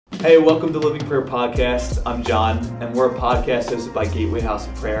Hey, welcome to Living Prayer Podcast. I'm John, and we're a podcast hosted by Gateway House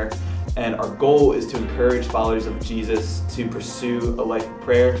of Prayer. And our goal is to encourage followers of Jesus to pursue a life of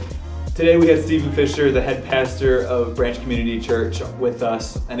prayer. Today we had Stephen Fisher, the head pastor of Branch Community Church, with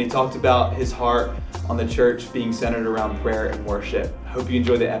us, and he talked about his heart on the church being centered around prayer and worship. I hope you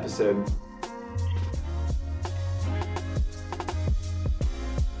enjoy the episode.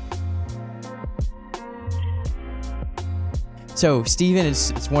 So, Stephen,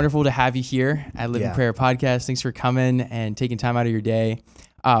 it's wonderful to have you here at Living Prayer Podcast. Thanks for coming and taking time out of your day.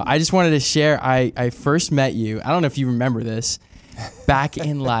 I just wanted to share, I first met you, I don't know if you remember this, back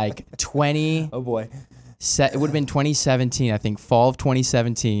in like 20... Oh boy. It would have been 2017, I think, fall of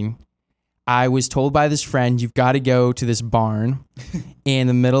 2017. I was told by this friend, you've got to go to this barn in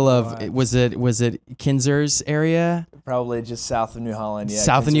the middle of, was it Kinzer's area? Probably just south of New Holland. Yeah,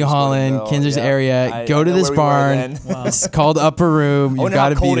 south of New Holland, Kinzer's area. Go to this barn. Wow. It's called Upper Room. You've got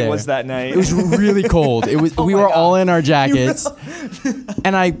to be there. I wonder how cold it was that night. It was really cold. It was. We were all in our jackets.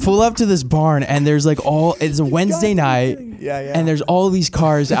 And I pull up to this barn, and there's like it's a Wednesday night. Yeah. And there's all these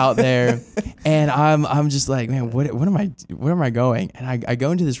cars out there, and I'm just like, man, where am I going? And I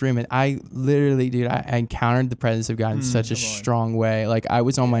go into this room, and I literally, dude, I encountered the presence of God in such a strong way. Like I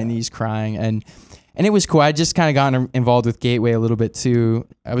was on my knees crying, and it was cool. I just kind of got involved with Gateway a little bit too.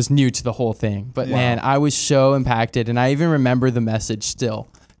 I was new to the whole thing, but man, I was so impacted, and I even remember the message still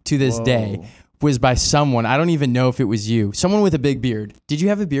to this day. Was by someone, I don't even know if it was you, someone with a big beard. Did you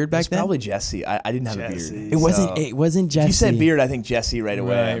have a beard back then? Probably Jesse. I didn't have a beard. It wasn't Jesse. You said beard, I think Jesse right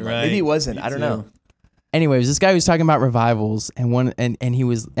away. Right. Maybe it wasn't. I don't know. Anyways, this guy was talking about revivals, and he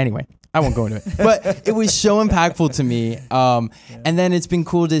was, anyway, I won't go into it, but it was so impactful to me. And then it's been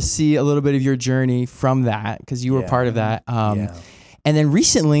cool to see a little bit of your journey from that, because you were part of that. And then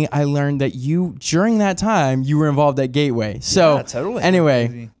recently I learned that during that time, you were involved at Gateway. So totally.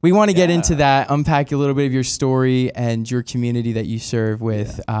 Anyway, we want to get into that, unpack a little bit of your story and your community that you serve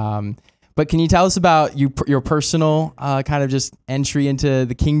with. But can you tell us about your personal kind of just entry into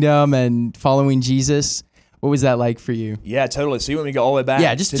the kingdom and following Jesus? What was that like for you? Yeah, totally. So you want me to go all the way back?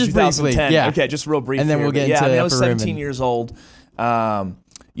 Yeah, just 2010. Briefly. Yeah. Okay, just real brief. And then we'll get into I was 17 years old.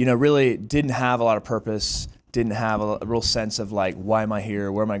 Really didn't have a lot of purpose. Didn't have a real sense of like, why am I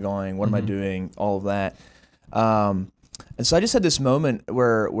here? Where am I going? What am I doing? All of that. And so I just had this moment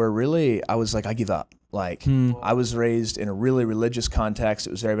where really I was like, I give up. Like I was raised in a really religious context. It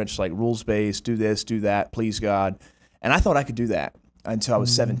was very much like rules-based, do this, do that, please God. And I thought I could do that until I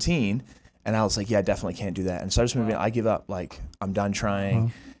was 17. And I was like, yeah, I definitely can't do that. And so I just remember, I give up, like I'm done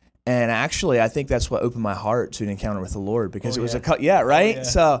trying. And actually, I think that's what opened my heart to an encounter with the Lord, because it was right?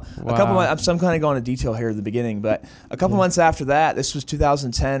 So a couple months, I'm kind of going into detail here at the beginning, but a couple months after that, this was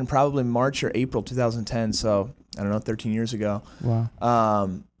 2010, probably March or April 2010, so I don't know, 13 years ago. Wow.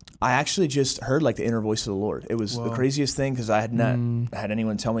 I actually just heard like the inner voice of the Lord. It was the craziest thing, because I had not had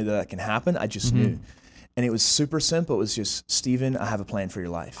anyone tell me that can happen. I just knew. And it was super simple. It was just, Stephen, I have a plan for your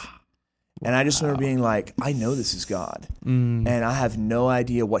life. And I just remember being like, I know this is God. And I have no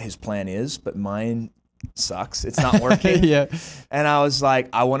idea what his plan is, but mine sucks. It's not working. And I was like,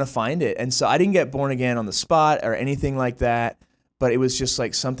 I want to find it. And so I didn't get born again on the spot or anything like that, but it was just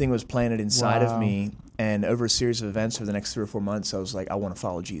like something was planted inside of me. And over a series of events over the next 3 or 4 months, I was like, I want to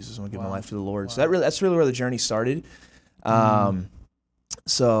follow Jesus. I want to give my life to the Lord. So that's really where the journey started.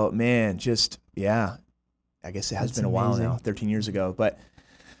 So man, I guess it has been a while now, 13 years ago, but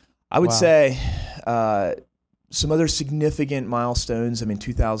I would say some other significant milestones. I mean,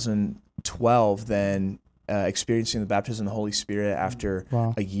 2012, then experiencing the baptism of the Holy Spirit after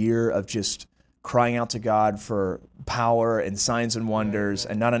a year of just crying out to God for power and signs and wonders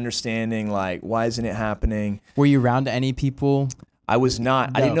and not understanding, like, why isn't it happening? Were you around any people? I was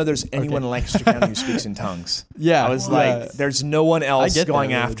not. No. I didn't know there's anyone in Lancaster County who speaks in tongues. I was like, there's no one else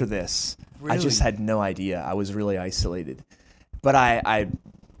going after really. this. Really? I just had no idea. I was really isolated. But I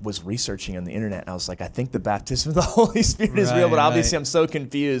was researching on the internet, and I was like, I think the baptism of the Holy Spirit is real, but obviously I'm so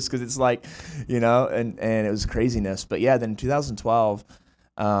confused, because it's like, and it was craziness. But yeah, then in 2012,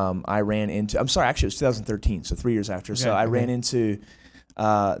 I ran into, actually it was 2013, so 3 years after. I ran into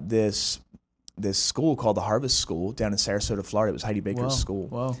this school called the Harvest School down in Sarasota, Florida. It was Heidi Baker's school.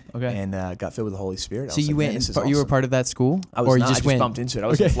 Whoa, okay. And got filled with the Holy Spirit. So you went, you were part of that school? I was not. I just bumped into it. I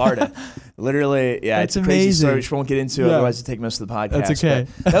was in Florida. Literally, That's it's a crazy amazing. story, which we won't get into, otherwise it'd take most of the podcast. That's okay.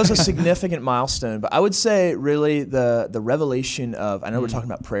 But that was a significant milestone. But I would say really the revelation of, I know we're talking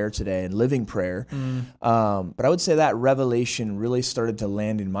about prayer today and living prayer, but I would say that revelation really started to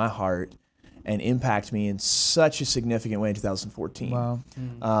land in my heart and impact me in such a significant way in 2014.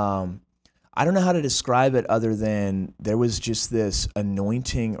 Wow. I don't know how to describe it other than there was just this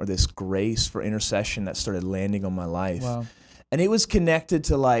anointing or this grace for intercession that started landing on my life. Wow. And it was connected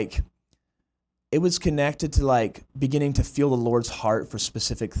to like beginning to feel the Lord's heart for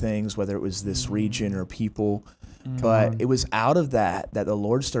specific things, whether it was this region or people. But it was out of that the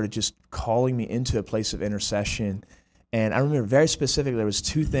Lord started just calling me into a place of intercession. And I remember very specifically, there was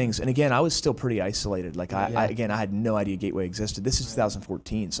 2 things. And again, I was still pretty isolated. Like I had no idea Gateway existed. This is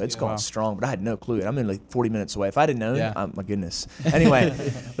 2014, so it's going strong, but I had no clue. And I'm in like 40 minutes away. If I'd have known, my goodness. Anyway,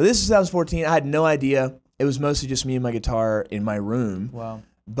 but this is 2014. I had no idea. It was mostly just me and my guitar in my room. Wow.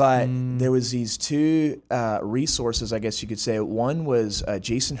 But there was these 2 resources, I guess you could say. One was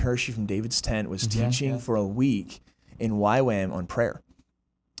Jason Hershey from David's Tent was teaching for a week in YWAM on prayer.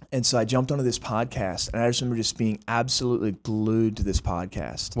 And so I jumped onto this podcast, and I just remember just being absolutely glued to this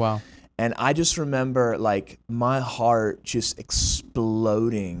podcast. Wow. And I just remember like my heart just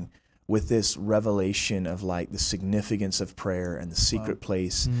exploding with this revelation of like the significance of prayer and the secret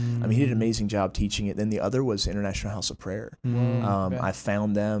place. I mean, he did an amazing job teaching it. Then the other was International House of Prayer. I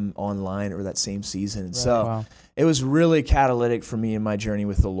found them online over that same season. And so it was really catalytic for me in my journey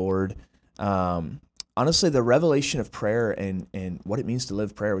with the Lord. Honestly, the revelation of prayer and what it means to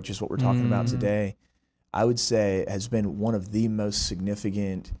live prayer, which is what we're talking about today, I would say has been one of the most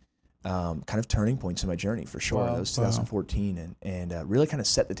significant kind of turning points in my journey for sure. That was 2014 and really kind of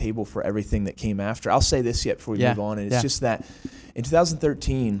set the table for everything that came after. I'll say this yet before we move on, and it's just that in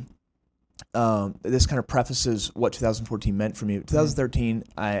 2013, this kind of prefaces what 2014 meant for me. 2013,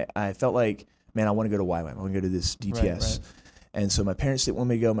 I felt like, man, I want to go to YWAM. I want to go to this DTS. Right. And so my parents didn't want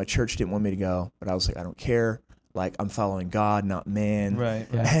me to go. My church didn't want me to go. But I was like, I don't care. Like, I'm following God, not man. Right.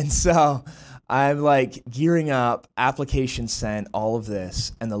 And so I'm like gearing up, application sent, all of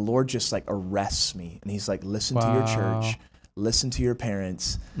this. And the Lord just like arrests me. And he's like, listen to your church. Listen to your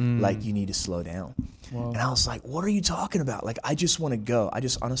parents. Like, you need to slow down. And I was like, what are you talking about? Like, I just want to go.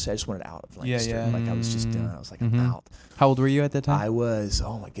 Honestly, I just wanted out of Lancaster. Like, I was just done. I was like, I'm out. How old were you at that time? I was,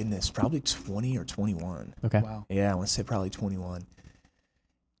 oh my goodness, probably 20 or 21. Okay. Wow. Yeah, I want to say probably 21.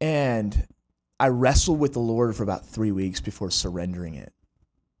 And I wrestled with the Lord for about 3 weeks before surrendering it.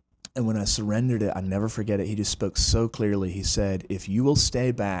 And when I surrendered it, I never forget it. He just spoke so clearly. He said, if you will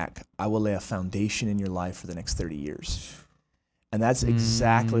stay back, I will lay a foundation in your life for the next 30 years. And that's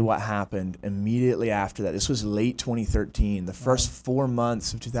exactly what happened immediately after that. This was late 2013. The first 4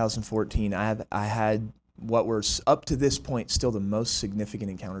 months of 2014, I had what were up to this point still the most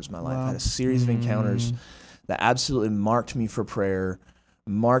significant encounters in my life. I had a series of encounters that absolutely marked me for prayer,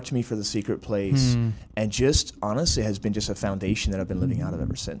 marked me for the secret place, and just honestly has been just a foundation that I've been living out of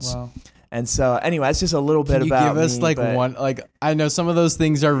ever since. Wow. And so, anyway, it's just a little bit about me. Can you give us like one? Like, I know some of those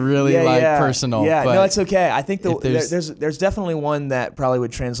things are really personal. Yeah, but no, it's okay. I think there's definitely one that probably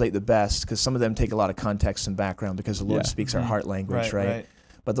would translate the best because some of them take a lot of context and background because the Lord speaks our heart language, right?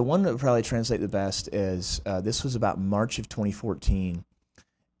 But the one that would probably translate the best is this was about March of 2014,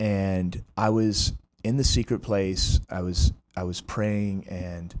 and I was in the secret place. I was praying,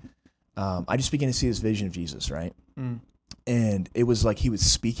 and I just began to see this vision of Jesus, right? And it was like he was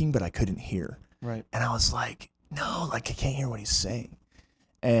speaking, but I couldn't hear. Right. And I was like, no, like I can't hear what he's saying.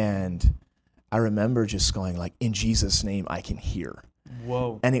 And I remember just going like, in Jesus' name, I can hear.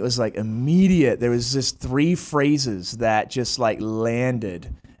 Whoa. And it was like immediate. There was just 3 phrases that just like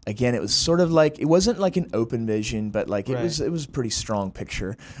landed. Again, it was sort of like, it wasn't like an open vision, but like it was a pretty strong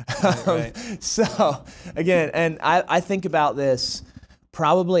picture. Right. So again, and I think about this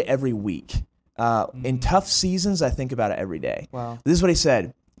probably every week. In tough seasons, I think about it every day. Wow. This is what he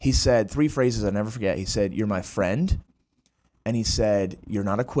said. He said 3 phrases I'll never forget. He said, you're my friend. And he said, you're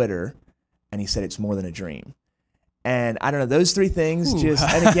not a quitter. And he said, it's more than a dream. And I don't know, those 3 things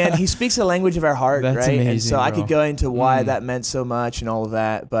and again, he speaks the language of our heart, That's right? Amazing, and so bro. I could go into why that meant so much and all of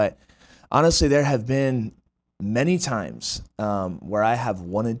that. But honestly, there have been many times where I have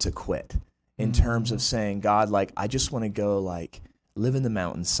wanted to quit in terms of saying, God, like, I just want to go like, live in the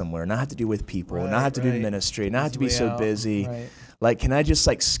mountains somewhere, not have to do with people, not have to do ministry, not have to be so busy. Right. Like, can I just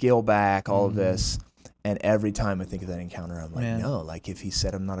like scale back all of this? And every time I think of that encounter, I'm like, no, like if he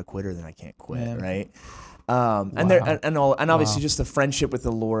said I'm not a quitter, then I can't quit, right? And there and obviously just the friendship with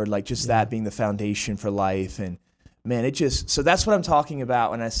the Lord, like just that being the foundation for life. And man, it just, so that's what I'm talking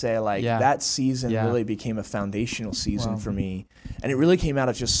about when I say like that season really became a foundational season for me. And it really came out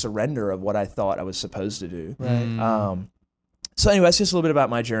of just surrender of what I thought I was supposed to do. Right. So anyway, that's just a little bit about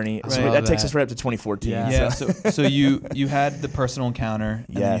my journey. So that takes us right up to 2014. Yeah. So you had the personal encounter,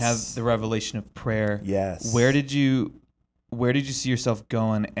 and then you have the revelation of prayer. Yes. Where did you see yourself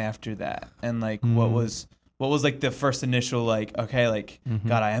going after that? And like, what was What was like the first initial like, okay, like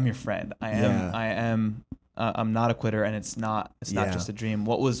God, I am your friend. I'm not a quitter, and it's not just a dream.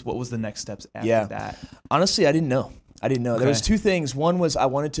 What was the next steps after that? Honestly, I didn't know. Okay. There was two things. One was I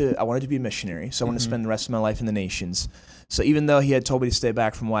wanted to be a missionary, so I wanted to spend the rest of my life in the nations. So even though he had told me to stay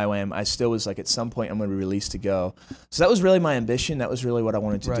back from YWAM, I still was like, at some point I'm going to be released to go. So that was really my ambition. That was really what I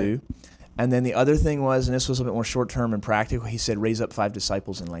wanted to do. And then the other thing was, and this was a bit more short term and practical, he said, raise up 5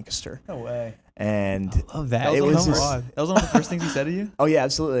 disciples in Lancaster. No way. And I love that. That was one of the first things he said to you? Oh yeah,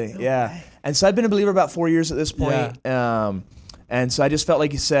 absolutely. And so I've been a believer about 4 years at this point. And so I just felt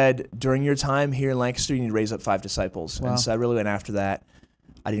like he said, during your time here in Lancaster, you need to raise up 5 disciples. Wow. And so I really went after that.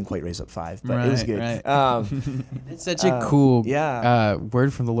 I didn't quite raise up 5, but it was good. It's such a cool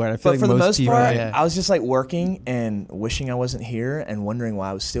word from the Lord. I feel like for the most people, part, I was just like working and wishing I wasn't here and wondering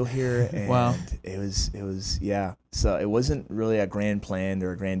why I was still here. And it was So it wasn't really a grand plan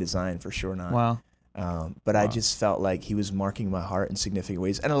or a grand design, for sure not. Wow. But I just felt like he was marking my heart in significant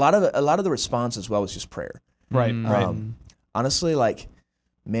ways, and a lot of the response as well was just prayer. Right. Honestly, like,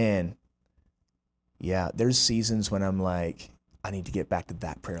 man, there's seasons when I'm like, I need to get back to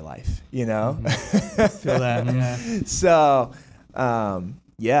that prayer life, you know? Feel that. Yeah. So,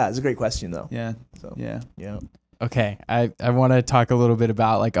 it's a great question though. Yeah. So, yeah. Okay. I want to talk a little bit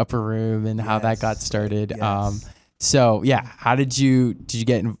about like Upper Room and how that got started. Yes. How did you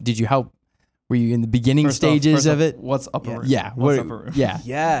help? Were you in the beginning stages of it? What's Upper Room? Yeah. What's Upper Room? Yeah.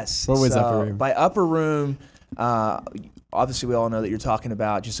 Yes. What was Upper Room? By Upper Room, obviously we all know that you're talking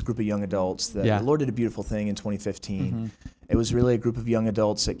about just a group of young adults. The Lord did a beautiful thing in 2015. It was really a group of young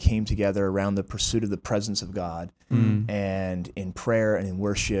adults that came together around the pursuit of the presence of God and in prayer and in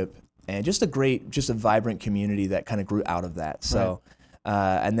worship, and just a vibrant community that kind of grew out of that. So,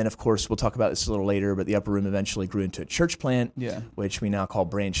 and then of course we'll talk about this a little later, but the Upper Room eventually grew into a church plant, which we now call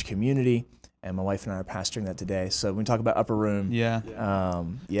Branch Community. And my wife and I are pastoring that today. So when we talk about Upper Room,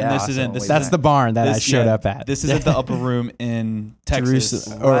 And that's the barn that I showed up at. This isn't the Upper Room in Texas,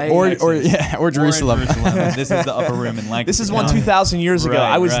 Jerusalem, or Jerusalem. This is the Upper Room in Lancaster. This is 2,000 years ago.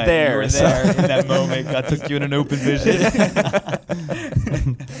 I was there. You were there in that moment. God took you in an open vision.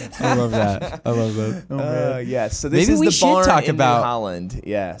 I love that. Yes. So this maybe is the barn talk in about New Holland.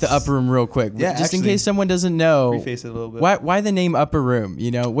 Yes. The Upper Room real quick. Just in case someone doesn't know. Preface it a little bit. Why the name Upper Room?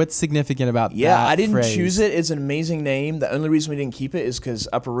 You know, what's significant about that? Yeah, I didn't phrase? choose it. It's an amazing name. The only reason we didn't keep it is because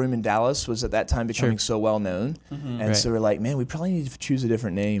Upper Room in Dallas was at that time becoming so well known. And so we're like, man, we probably need to choose a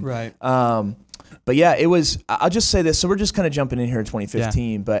different name. Right. But it was, I'll just say this. So we're just kind of jumping in here in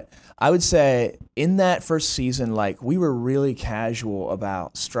 2015. But I would say in that first season, like, we were really casual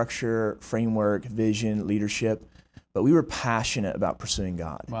about structure, framework, vision, leadership. But we were passionate about pursuing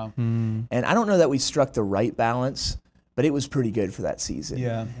God. Wow. And I don't know that we struck the right balance, but it was pretty good for that season.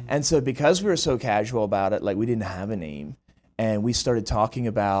 Yeah. And so because we were so casual about it, like, we didn't have a name, and we started talking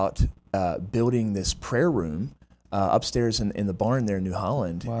about building this prayer room upstairs in the barn there in New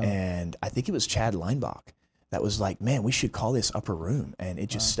Holland. Wow. And I think it was Chad Leinbach that was like, man, we should call this Upper Room. And it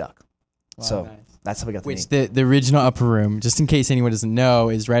just stuck. Wow. So that's how we got the Which name. the original Upper Room, just in case anyone doesn't know,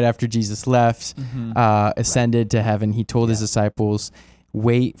 is right after Jesus left, ascended to heaven. He told his disciples,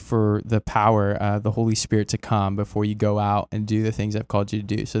 wait for the power, the Holy Spirit to come before you go out and do the things I've called you to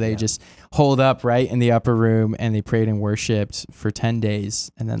do. So they just holed up right in the Upper Room, and they prayed and worshiped for 10 days.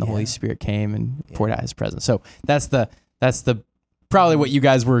 And then the Holy Spirit came and poured out his presence. So that's the probably what you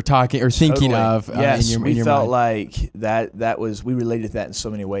guys were talking or thinking of. Yes, in your we felt mind. like that was, we related to that in so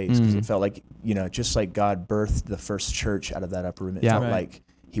many ways, because it felt like, just like God birthed the first church out of that Upper Room, it felt like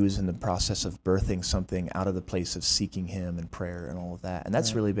he was in the process of birthing something out of the place of seeking him and prayer and all of that. And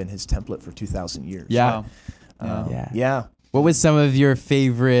that's really been his template for 2,000 years. Yeah. Yeah. What was some of your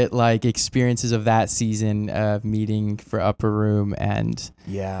favorite experiences of that season of meeting for Upper Room, and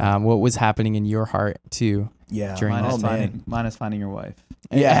what was happening in your heart too? Yeah. During Mine is finding your wife.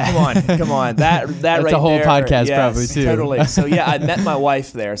 Yeah. Come on. That That's right a whole there, podcast probably too. Totally. So I met my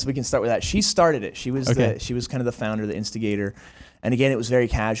wife there, so we can start with that. She started it. She was she was kind of the founder, the instigator. And again, it was very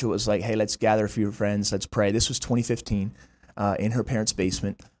casual. It was like, hey, let's gather a few friends, let's pray. This was 2015 in her parents'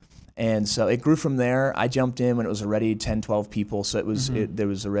 basement. And so it grew from there. I jumped in when it was already 10, 12 people. So it was it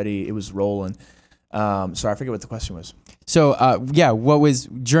was rolling. Sorry, I forget what the question was. So what was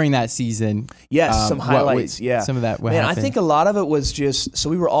during that season? Yes, some highlights. Some of that. What Man, happened? I think a lot of it was just, so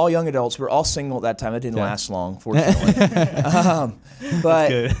we were all young adults. We were all single at that time. It didn't last long, fortunately.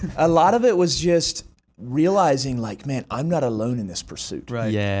 But a lot of it was just realizing, like, man, I'm not alone in this pursuit.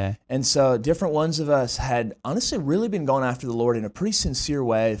 Right. Yeah. And so different ones of us had honestly really been going after the Lord in a pretty sincere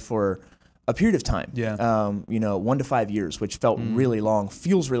way for a period of time. Yeah. 1 to 5 years, which felt really long,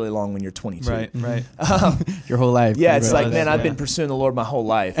 feels really long when you're 22. Right. Your whole life. Yeah, it's like, man, I've been pursuing the Lord my whole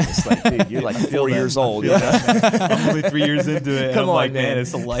life. It's like, dude, you're like 4 years old. I'm only 3 years into it. Come I'm on, like, man,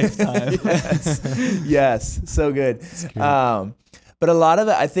 it's a lifetime. Yes, so good. But a lot of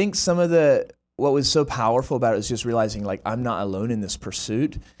it, I think what was so powerful about it was just realizing, like, I'm not alone in this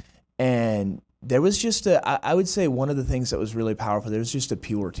pursuit. And there was just I would say one of the things that was really powerful, there was just a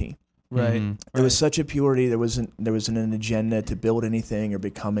purity. Right. There was such a purity. There wasn't an agenda to build anything or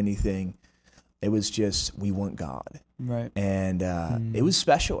become anything. It was just, we want God. Right. And it was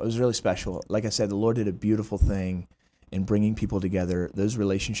special. It was really special. Like I said, the Lord did a beautiful thing in bringing people together. Those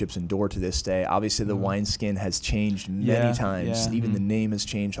relationships endure to this day. Obviously, the wineskin has changed many times. Yeah. Even the name has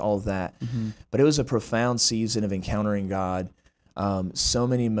changed, all of that. But it was a profound season of encountering God. So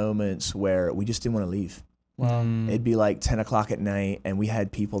many moments where we just didn't want to leave. Wow. It'd be like 10 o'clock at night, and we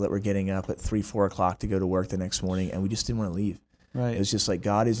had people that were getting up at 3, 4 o'clock to go to work the next morning, and we just didn't want to leave. Right. It was just like,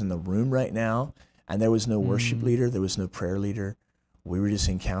 God is in the room right now, and there was no worship leader. There was no prayer leader. We were just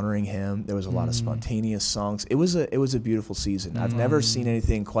encountering him. There was a lot of spontaneous songs. It was a beautiful season. I've never seen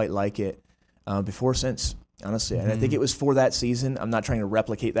anything quite like it before or since, honestly. And I think it was for that season. I'm not trying to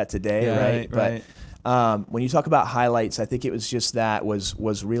replicate that today, right? But when you talk about highlights, I think it was just that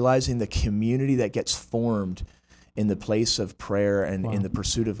was realizing the community that gets formed in the place of prayer and in the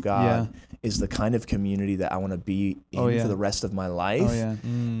pursuit of God is the kind of community that I want to be in for the rest of my life.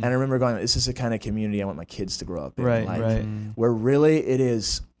 And I remember going, this is the kind of community I want my kids to grow up in. Where really it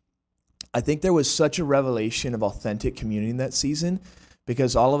is, I think there was such a revelation of authentic community in that season,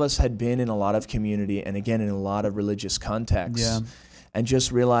 because all of us had been in a lot of community and again in a lot of religious contexts. And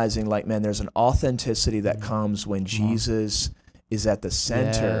just realizing, like, man, there's an authenticity that comes when Jesus is at the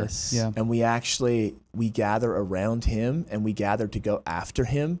center, and we gather around him and we gather to go after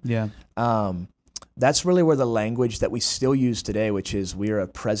him. That's really where the language that we still use today, which is we are a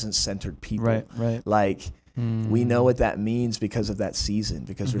presence-centered people. Like, we know what that means because of that season,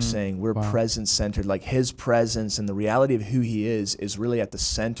 because we're saying we're presence-centered. Like, his presence and the reality of who he is really at the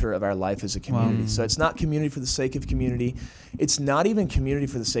center of our life as a community. So it's not community for the sake of community. It's not even community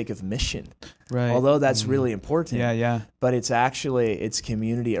for the sake of mission. Although that's really important. But it's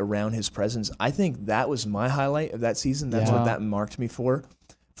community around his presence. I think that was my highlight of that season. That's what that marked me for.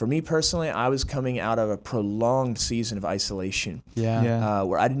 For me personally, I was coming out of a prolonged season of isolation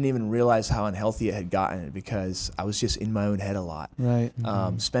where I didn't even realize how unhealthy it had gotten, because I was just in my own head a lot.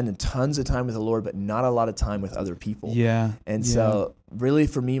 Spending tons of time with the Lord, but not a lot of time with other people. So really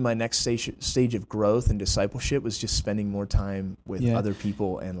for me, my next stage of growth and discipleship was just spending more time with other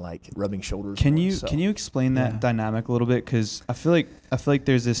people and like rubbing shoulders. Can you explain that dynamic a little bit? Because I feel like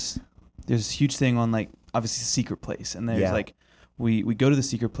there's this huge thing on, like, obviously secret place, and there's like, we go to the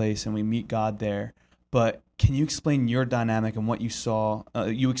secret place and we meet God there. But can you explain your dynamic and what you saw?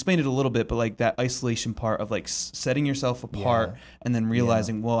 You explained it a little bit, but like that isolation part of like setting yourself apart and then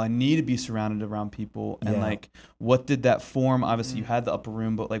realizing, well, I need to be surrounded around people. And like, what did that form? Obviously you had the upper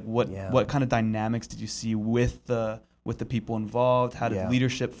room, but like what kind of dynamics did you see with the people involved? How did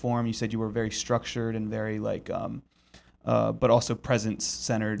leadership form? You said you were very structured and very like, but also presence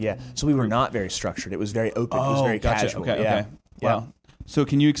centered. So we were not very structured. It was very open. It was very casual. Okay. Wow. So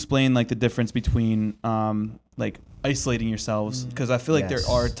can you explain like the difference between like isolating yourselves? Because I feel like there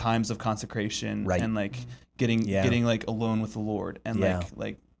are times of consecration and like getting like alone with the Lord and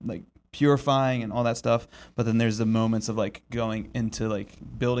like purifying and all that stuff. But then there's the moments of like going into like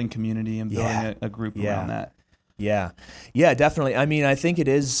building community and building a group around that. Yeah, definitely. I mean, I think it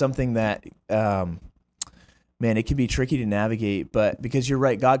is something that man, it can be tricky to navigate, but because you're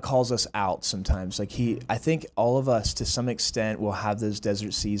right, God calls us out sometimes. Like I think all of us to some extent will have those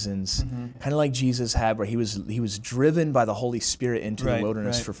desert seasons, kind of like Jesus had, where he was driven by the Holy Spirit into the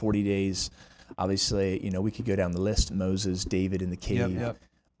wilderness for 40 days. Obviously, we could go down the list: Moses, David in the cave,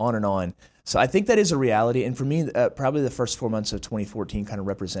 on and on. So I think that is a reality. And for me, probably the first 4 months of 2014 kind of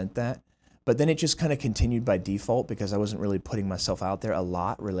represent that. But then it just kind of continued by default because I wasn't really putting myself out there a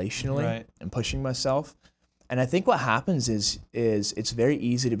lot relationally and pushing myself. And I think what happens is it's very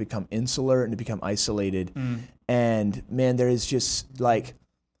easy to become insular and to become isolated. And man, there is just like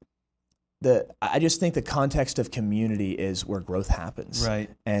I just think the context of community is where growth happens,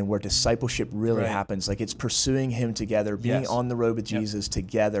 and where discipleship really happens. Like it's pursuing him together, being on the road with Jesus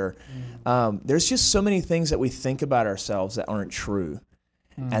together. There's just so many things that we think about ourselves that aren't true.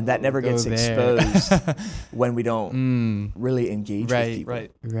 And that never gets exposed when we don't really engage with people.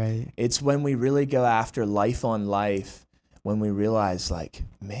 It's when we really go after life on life, when we realize like,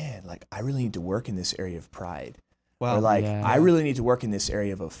 man, like I really need to work in this area of pride, Wow. Or like, Yeah. I really need to work in this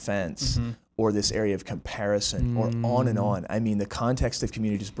area of offense or this area of comparison or on and on. I mean, the context of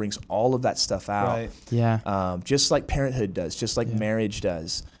community just brings all of that stuff out. Right. Yeah. Just like parenthood does, just like marriage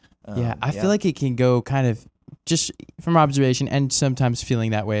does. I feel like it can go kind of just from observation and sometimes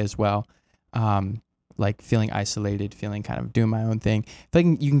feeling that way as well. Like feeling isolated, feeling kind of doing my own thing. I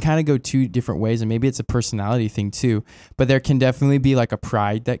feel like you can kind of go two different ways, and maybe it's a personality thing too, but there can definitely be like a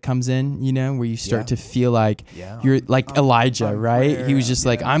pride that comes in, you know, where you start to feel like you're like Elijah, right? He was just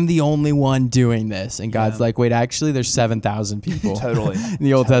like, I'm the only one doing this. And God's like, wait, actually there's 7,000 people Totally. in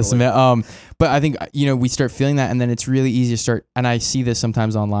the Old Testament. But I think, you know, we start feeling that, and then it's really easy to start, and I see this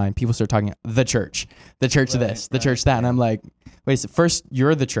sometimes online, people start talking the church of this, the church that, and I'm like, wait, so first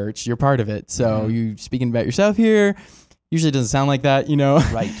you're the church, you're part of it. So you speaking about yourself here, usually doesn't sound like that, you know?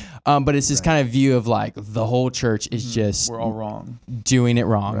 Right. But it's this kind of view of like the whole church is just We're all wrong. doing it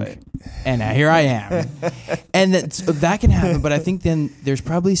wrong. Right. And here I am. And that can happen. But I think then there's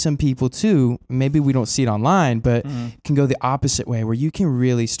probably some people too, maybe we don't see it online, but can go the opposite way where you can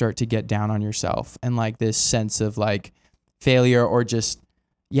really start to get down on yourself and like this sense of like failure or just,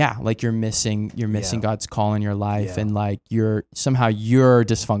 like you're missing God's call in your life and like you're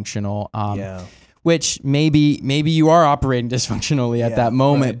dysfunctional. Which maybe you are operating dysfunctionally at that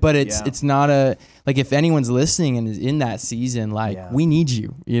moment, but it's not like if anyone's listening and is in that season, like we need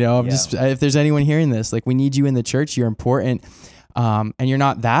you, you know, just if there's anyone hearing this, like we need you in the church, you're important. And you're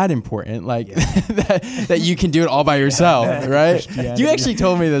not that important, like that you can do it all by yourself, right? You actually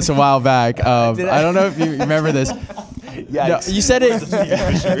told me this a while back. I don't know if you remember this. No, you said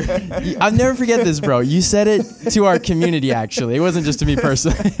it. I'll never forget this, bro. You said it to our community. Actually, it wasn't just to me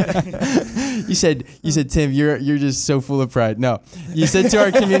personally. You said, Tim, you're just so full of pride. No, you said to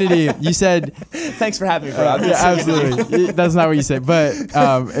our community. You said, thanks for having me, bro. Absolutely. That's not what you said, but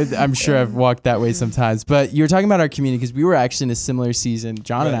I'm sure I've walked that way sometimes. But you were talking about our community because we were actually in a similar season.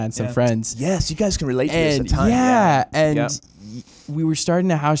 John and I and some friends. Yes, you guys can relate to this a ton. We were starting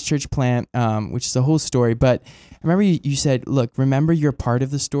a house church plant, which is a whole story. But I remember you said, look, remember you're part of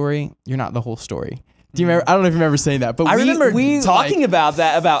the story. You're not the whole story. Do you remember? I don't know if you remember saying that, but I remember talking about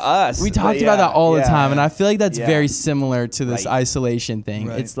that about us. We talked about that all the time, and I feel like that's very similar to this isolation thing.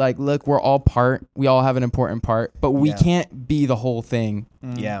 Right. It's like, look, we're all we all have an important part, but we can't be the whole thing.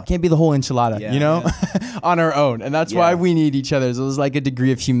 Can't be the whole enchilada, you know, on our own, and that's why we need each other. So there's like a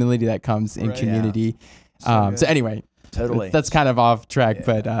degree of humility that comes in community. So anyway, totally, that's kind of off track,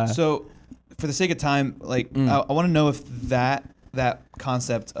 but so for the sake of time, like I want to know if that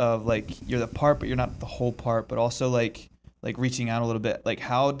concept of like you're the part but you're not the whole part, but also like reaching out a little bit, like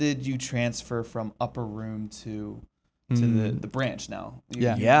how did you transfer from upper room to the branch now?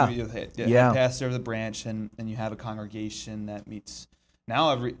 You're the pastor of the branch, and you have a congregation that meets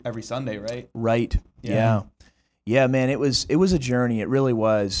now every Sunday, right? Yeah, man, it was a journey. It really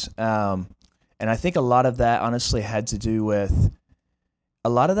was, and I think a lot of that honestly had to do with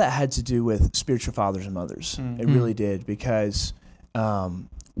spiritual fathers and mothers. It really did, because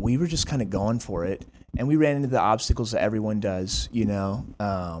we were just kind of going for it, and we ran into the obstacles that everyone does, you know,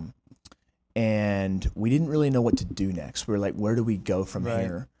 and we didn't really know what to do next. We were like, where do we go from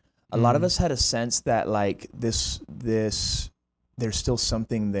here? A lot of us had a sense that like this there's still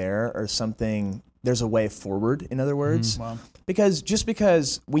something there, or something, there's a way forward, in other words. Because just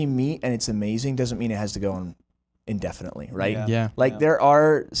because we meet and it's amazing doesn't mean it has to go on indefinitely, right? There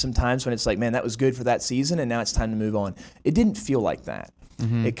are some times when it's like, man, that was good for that season and now it's time to move on. It didn't feel like that.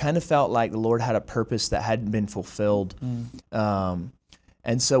 It kind of felt like the Lord had a purpose that hadn't been fulfilled. And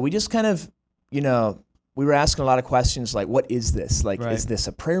so we just kind of, you know, we were asking a lot of questions like, what is this? Like, is this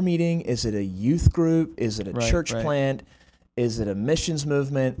a prayer meeting? Is it a youth group? Is it a church plant? Is it a missions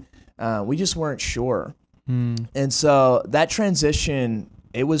movement? We just weren't sure. And so that transition,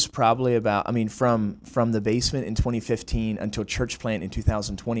 it was probably about, I mean, from the basement in 2015 until church plant in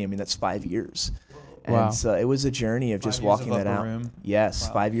 2020, I mean, that's 5 years. And so it was a journey of just walking that out. Yes,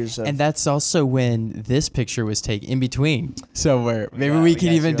 5 years of. And that's also when this picture was taken, in between somewhere. Maybe we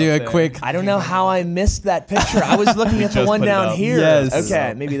can even do a quick. I don't know how I missed that picture. I was looking at the one down here. Yes.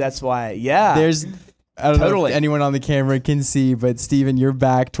 Okay, maybe that's why. Yeah. There's. I don't know if anyone on the camera can see, but Steven, you're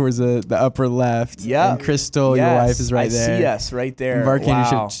back towards the upper left. Yeah. And Crystal, your wife, is right there. I see us right there.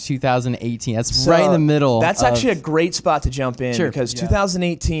 Embarkation 2018. That's right in the middle. That's actually a great spot to jump in, because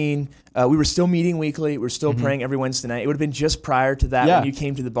 2018, We were still meeting weekly. We were still praying every Wednesday night. It would have been just prior to that when you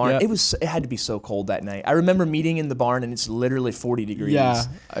came to the barn. Yep. It had to be so cold that night. I remember meeting in the barn and it's literally 40 degrees. Yeah,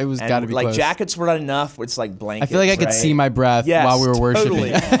 it was got to be like close. Jackets were not enough. It's like blankets. I feel like I could see my breath while we were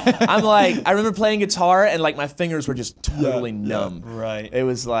worshiping. Totally. I'm like, I remember playing guitar and like my fingers were just totally numb. Right. It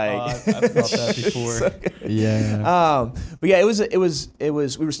was like I've felt that before. But yeah, it was.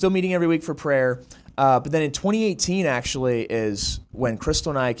 We were still meeting every week for prayer. But then in 2018, actually, is when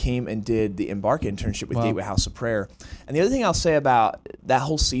Crystal and I came and did the Embark internship with Gateway House of Prayer. And the other thing I'll say about that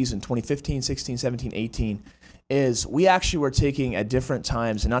whole season, 2015, 16, 17, 18, is we actually were taking at different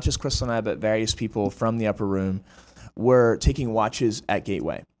times, and not just Crystal and I, but various people from the upper room, were taking watches at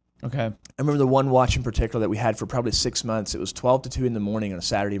Gateway. Okay. I remember the one watch in particular that we had for probably 6 months. It was 12 to 2 in the morning on a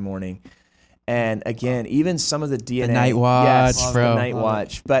Saturday morning. And again, even some of the DNA. The night watch, bro. The night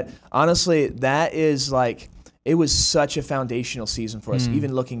watch. But honestly, that is like, it was such a foundational season for us.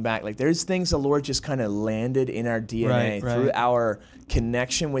 Even looking back, like there's things the Lord just kind of landed in our DNA through our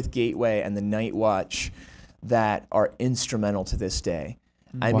connection with Gateway and the night watch that are instrumental to this day.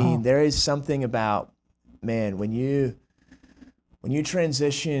 I mean, there is something about, man, when you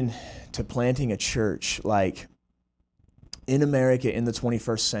transition to planting a church, like in America in the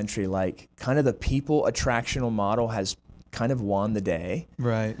 21st century, like kind of the people attractional model has kind of won the day.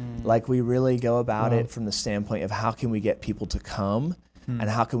 Right. Like we really go about it from the standpoint of how can we get people to come and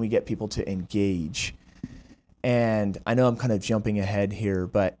how can we get people to engage. And I know I'm kind of jumping ahead here,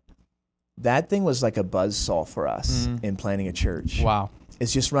 but that thing was like a buzzsaw for us in planning a church. Wow.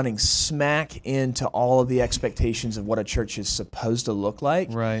 It's just running smack into all of the expectations of what a church is supposed to look like.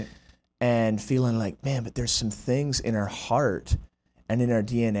 Right. And feeling like, man, but there's some things in our heart and in our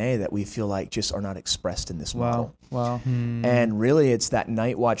DNA that we feel like just are not expressed in this model. Wow. And really, it's that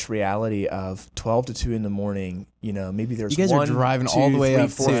night watch reality of 12 to 2 in the morning. You know, maybe there's You guys one, are driving two, all the way three, up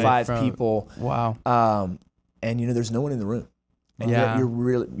 4, to 5 from- people. Wow. And you know, there's no one in the room. And Yeah.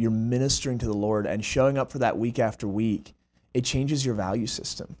 you're ministering to the Lord and showing up for that week after week. It changes your value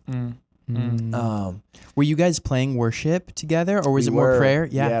system. Were you guys playing worship together, or was it more prayer?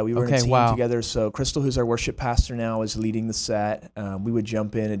 Yeah, we were in a Okay, team wow. together. So Crystal, who's our worship pastor now, is leading the set. We would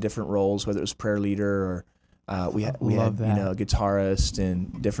jump in different roles, whether it was prayer leader or we had a guitarist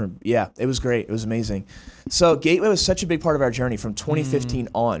and different. Yeah, it was great. It was amazing. So Gateway was such a big part of our journey from 2015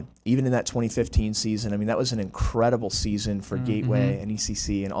 on. Even in that 2015 season, I mean, that was an incredible season for Gateway and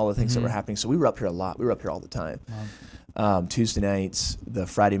ECC and all the things that were happening. So we were up here a lot. We were up here all the time. Tuesday nights, the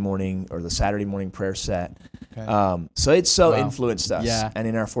Friday morning or the Saturday morning prayer set. Okay. So it influenced us and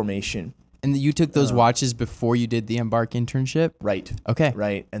in our formation. And you took those watches before you did the Embark internship? Right. Okay.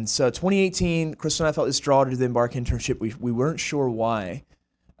 Right. And so 2018, Crystal and I felt this draw to do the Embark internship. We weren't sure why,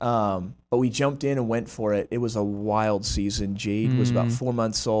 but we jumped in and went for it. It was a wild season. Jade was about 4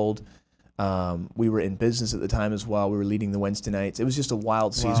 months old. We were in business at the time as well. We were leading the Wednesday nights. It was just a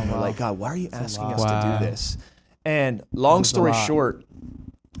wild season. We're like, God, why are you asking us to do this? And long story short,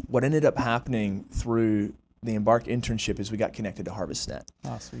 what ended up happening through the Embark internship is we got connected to HarvestNet.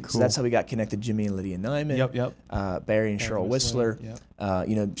 Oh, sweet. So that's how we got connected. Jimmy and Lydia Nyman, Barry and Cheryl Whistler,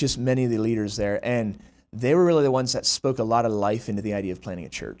 just many of the leaders there. And they were really the ones that spoke a lot of life into the idea of planning a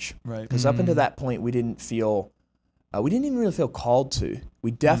church. Right. Because up until that point, we didn't even really feel called to. We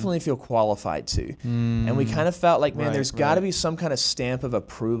definitely feel qualified to. And we kind of felt like, man, there's got to be some kind of stamp of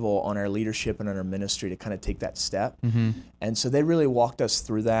approval on our leadership and on our ministry to kind of take that step. And so they really walked us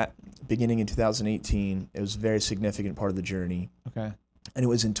through that beginning in 2018. It was a very significant part of the journey. Okay. And it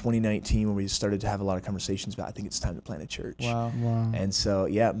was in 2019 when we started to have a lot of conversations about, I think it's time to plant a church. Wow. And so,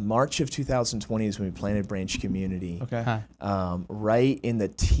 March of 2020 is when we planted Branch Community. Okay. Right in the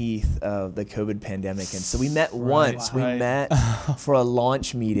teeth of the COVID pandemic. And so we met once. We met for a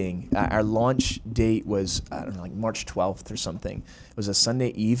launch meeting. Our launch date was, I don't know, like March 12th or something. It was a Sunday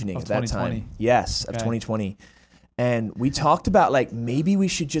evening Of at that 2020. time. Yes, of 2020. And we talked about like maybe we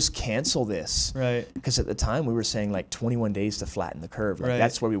should just cancel this. Right. Because at the time we were saying like 21 days to flatten the curve. Like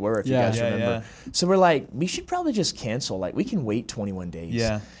that's where we were, if you Yeah. guys remember. So we're like, we should probably just cancel. Like we can wait 21 days.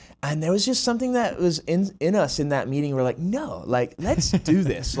 Yeah. And there was just something that was in us in that meeting. We're like, no, like let's do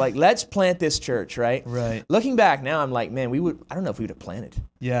this. Like let's plant this church, right? Right. Looking back now, I'm like, man, I don't know if we would have planted.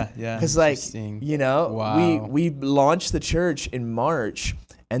 Yeah. Because like, Interesting. we launched the church in March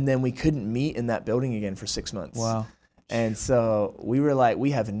and then we couldn't meet in that building again for 6 months. Wow. And so we were like,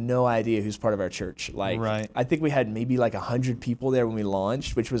 we have no idea who's part of our church. Like, I think we had maybe like 100 people there when we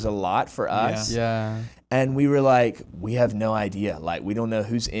launched, which was a lot for us. Yeah. And we were like, we have no idea. Like, we don't know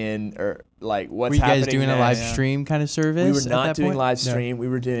who's in or like what's Were you happening guys doing a live stream kind of service? We were at not that doing point? live stream. We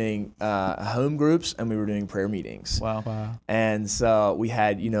were doing home groups, and we were doing prayer meetings. Wow. And so we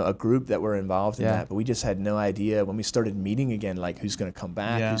had, a group that were involved in Yeah. that, but we just had no idea when we started meeting again, like who's going to come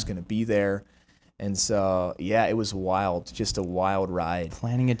back, who's going to be there. And so, it was wild, just a wild ride.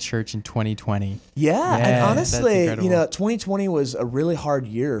 Planning a church in 2020. Yeah, and that's honestly, incredible. 2020 was a really hard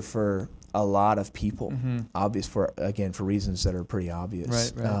year for a lot of people. Obvious for reasons that are pretty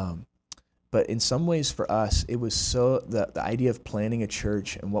obvious. Right. But in some ways for us, it was so the idea of planning a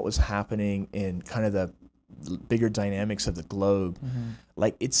church and what was happening in kind of the bigger dynamics of the globe.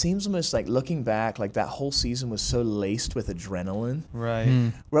 Like it seems almost like looking back, like that whole season was so laced with adrenaline.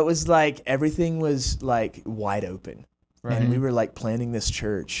 Right. Where it was like everything was like wide open. Right. And we were like planning this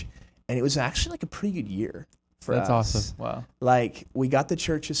church. And it was actually like a pretty good year for us. That's awesome. Wow. Like we got the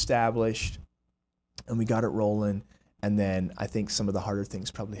church established and we got it rolling. And then I think some of the harder things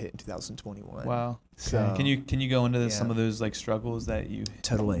probably hit in 2021. Wow. So Can you go into some of those like struggles that you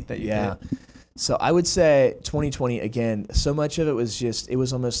totally that you yeah. hit? So I would say 2020 again. So much of it was it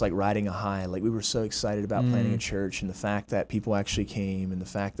was almost like riding a high. Like we were so excited about planning a church and the fact that people actually came and the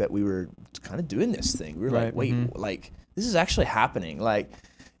fact that we were kind of doing this thing. We were like, wait, like this is actually happening. Like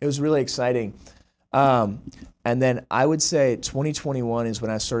it was really exciting. And then I would say 2021 is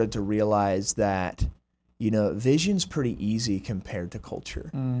when I started to realize that. Vision's pretty easy compared to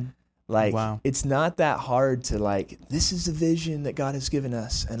culture. Like, It's not that hard to like, this is the vision that God has given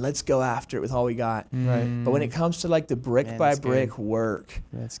us and let's go after it with all we got. Right. But when it comes to like the brick by brick work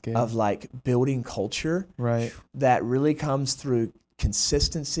of like building culture, right, that really comes through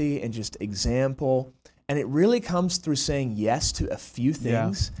consistency and just example. And it really comes through saying yes to a few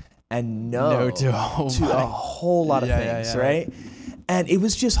things and no to a whole lot of things, right? And it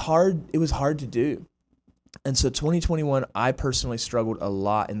was just hard. It was hard to do. And so 2021, I personally struggled a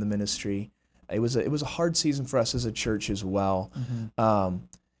lot in the ministry. It was a hard season for us as a church as well.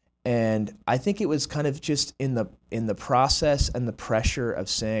 And I think it was kind of just in the process and the pressure of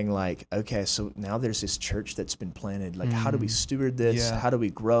saying like, okay, so now there's this church that's been planted. Like, how do we steward this? How do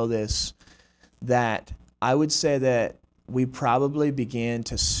we grow this? That I would say that we probably began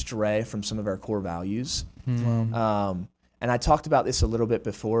to stray from some of our core values. And I talked about this a little bit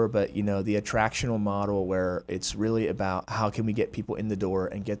before, but the attractional model where it's really about how can we get people in the door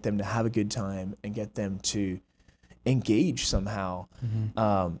and get them to have a good time and get them to engage somehow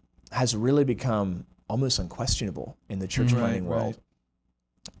has really become almost unquestionable in the church planting world.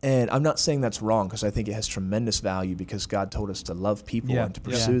 And I'm not saying that's wrong because I think it has tremendous value because God told us to love people and to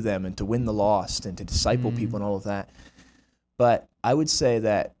pursue them and to win the lost and to disciple people and all of that. But I would say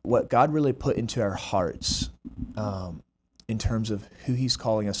that what God really put into our hearts in terms of who he's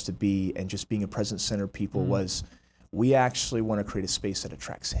calling us to be and just being a present-centered people was we actually want to create a space that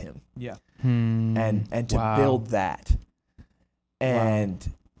attracts him. Yeah. And to build that. And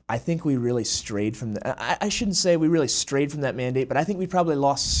I think we really strayed from I shouldn't say we really strayed from that mandate, but I think we probably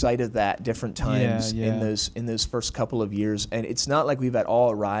lost sight of that different times in those first couple of years. And it's not like we've at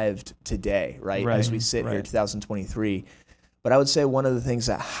all arrived today, right? As we sit here 2023. But I would say one of the things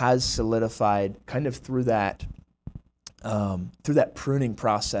that has solidified kind of through that pruning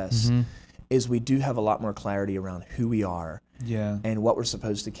process is we do have a lot more clarity around who we are and what we're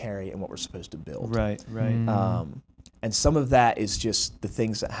supposed to carry and what we're supposed to build. Right. And some of that is just the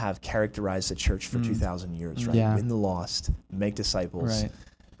things that have characterized the church for 2,000 years, right? Win the lost, make disciples,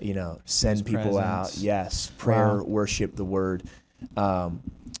 send His people presence. Out. Prayer, worship, the word.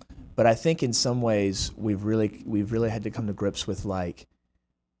 But I think in some ways we've really had to come to grips with like,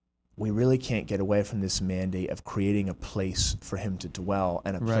 we really can't get away from this mandate of creating a place for him to dwell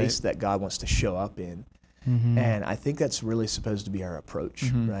and a place that God wants to show up in. And I think that's really supposed to be our approach,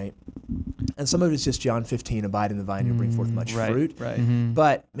 right? And some of it's just John 15, abide in the vine and bring forth much fruit.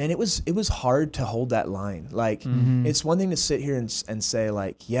 But man, it was hard to hold that line. Like it's one thing to sit here and say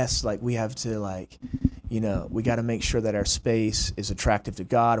like, yes, like we have to like, we got to make sure that our space is attractive to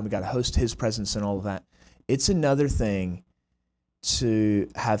God and we got to host his presence and all of that. It's another thing to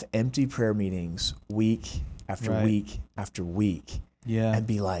have empty prayer meetings week after week after week and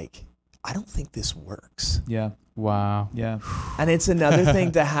be like, I don't think this works. Wow. And it's another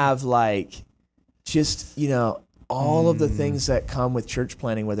thing to have like just, all of the things that come with church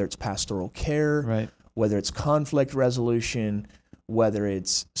planting, whether it's pastoral care, whether it's conflict resolution, whether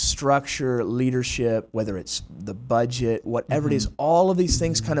it's structure, leadership, whether it's the budget, whatever it is, all of these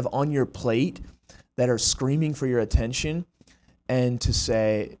things kind of on your plate that are screaming for your attention. And to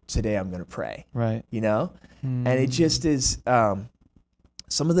say, today I'm going to pray, And it just is,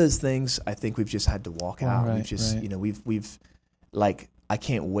 some of those things I think we've just had to walk out. We've just, we've like, I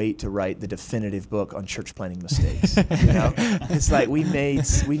can't wait to write the definitive book on church planting mistakes. You know, it's like we made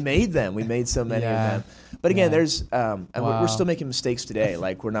them. We made so many of them. But again, there's and we're still making mistakes today.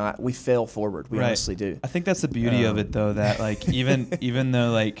 Like we fail forward. We honestly do. I think that's the beauty of it, though. That like even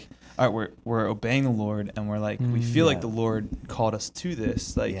though like, all right, we're obeying the Lord, and we're like we feel like the Lord called us to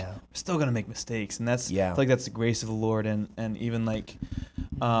this. Like we're still gonna make mistakes, and that's I feel like that's the grace of the Lord, and even like.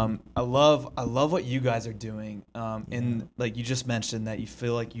 I love what you guys are doing. And like you just mentioned that you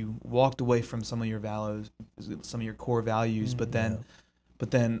feel like you walked away from some of your values, some of your core values, but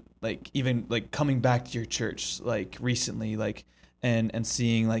then like even like coming back to your church like recently, like and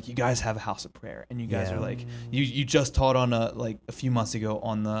seeing like you guys have a house of prayer, and you guys are like you just taught on a few months ago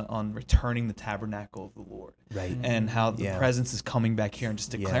on returning the tabernacle of the Lord, right? And how the presence is coming back here, and just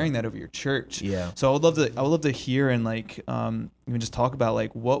declaring that over your church. So I would love to hear and like even just talk about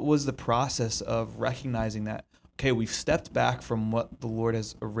like what was the process of recognizing that okay, we've stepped back from what the Lord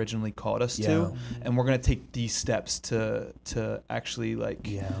has originally called us to, and we're gonna take these steps to actually like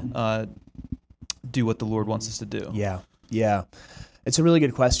do what the Lord wants us to do. Yeah, it's a really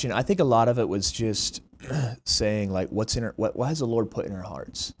good question. I think a lot of it was just saying like, what has the Lord put in our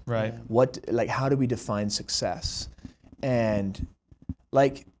hearts? Right. How do we define success? And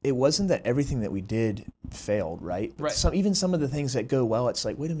like, it wasn't that everything that we did failed, right? Right. Even some of the things that go well, it's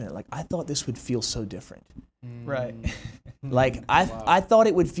like, wait a minute, like I thought this would feel so different. Right. Like I thought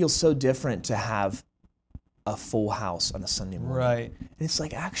it would feel so different to have a full house on a Sunday morning. Right. And it's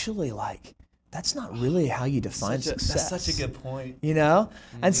like, actually, like, that's not really how you define success. That's such a good point. You know?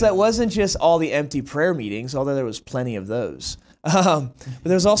 And so it wasn't just all the empty prayer meetings, although there was plenty of those. But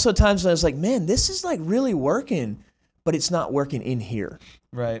there was also times when I was like, man, this is like really working, but it's not working in here.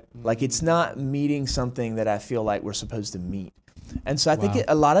 Right. Like it's not meeting something that I feel like we're supposed to meet. And so I think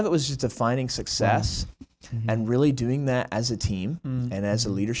a lot of it was just defining success and really doing that as a team and as a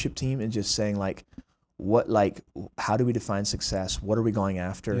leadership team, and just saying like, how do we define success? What are we going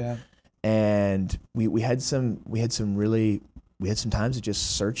after? Yeah. And we had some times of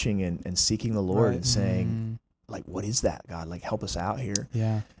just searching and seeking the Lord and saying, like, what is that, God? Like, help us out here.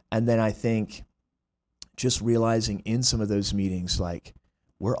 Yeah. And then I think just realizing in some of those meetings, like,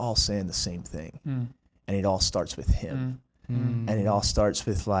 we're all saying the same thing. And it all starts with Him. And it all starts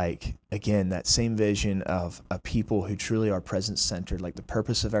with, like, again, that same vision of a people who truly are presence-centered. Like, the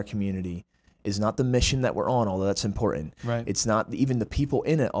purpose of our community is not the mission that we're on, although that's important. Right. It's not even the people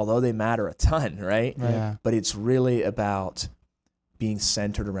in it, although they matter a ton, right? Yeah. But it's really about being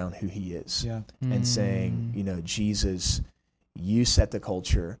centered around who He is. Yeah. And saying, you know, Jesus, you set the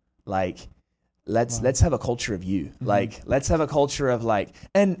culture. Like, let's have a culture of you. Like, let's have a culture of like,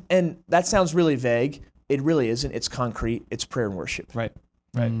 and that sounds really vague. It really isn't. It's concrete. It's prayer and worship. Right.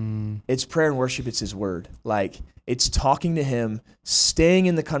 Right. It's prayer and worship. It's His word. Like, it's talking to Him, staying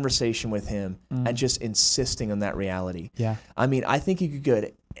in the conversation with Him, and just insisting on that reality. Yeah. I mean, I think you could go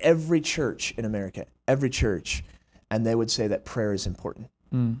to every church in America, every church, and they would say that prayer is important.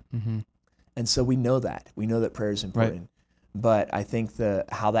 And so we know that. We know that prayer is important. Right. But I think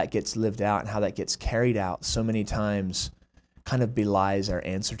how that gets lived out and how that gets carried out so many times kind of belies our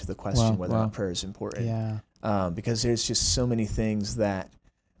answer to the question whether or not prayer is important. Yeah. Because there's just so many things that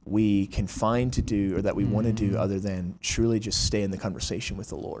we can find to do or that we want to do other than truly just stay in the conversation with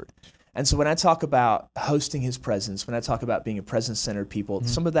the Lord. And so when I talk about hosting His presence, when I talk about being a presence-centered people,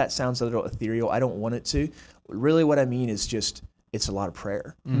 some of that sounds a little ethereal. I don't want it to. Really what I mean is just, it's a lot of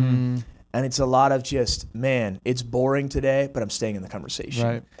prayer. And it's a lot of just, man, it's boring today, but I'm staying in the conversation.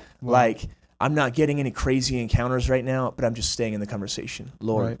 Right. Like, I'm not getting any crazy encounters right now, but I'm just staying in the conversation.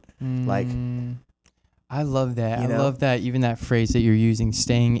 Lord, like... I love that. You know? I love that, even that phrase that you're using,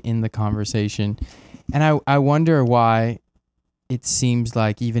 staying in the conversation. And I wonder why it seems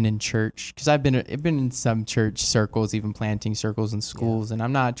like even in church, because I've been in some church circles, even planting circles in schools, and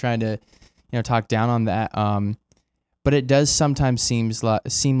I'm not trying to, talk down on that. But it does sometimes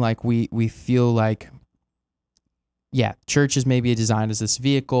seem like we feel like, church is maybe designed as this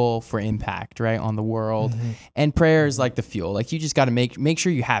vehicle for impact, right, on the world, and prayer is like the fuel. Like, you just got to make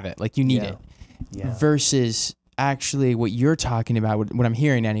sure you have it, like you need it. Yeah. Versus actually what you're talking about, what I'm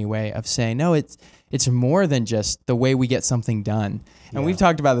hearing anyway, of saying, no, it's more than just the way we get something done. And we've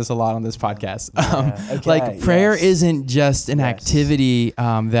talked about this a lot on this podcast. Like, prayer isn't just an activity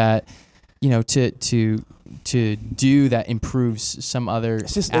that, to do that improves some other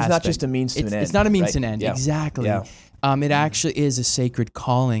It's not just a means to an end. It's not a means right? to an end. Yeah. Exactly. Yeah. It actually is a sacred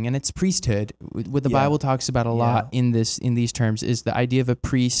calling, and it's priesthood. What the Bible talks about a lot in these terms is the idea of a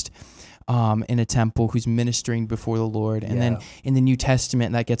priest in a temple who's ministering before the Lord. And then in the New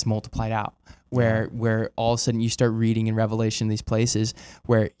Testament, that gets multiplied out. Where all of a sudden you start reading in Revelation these places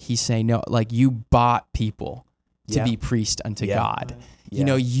where he's saying, no, like you bought people to be priest unto God. You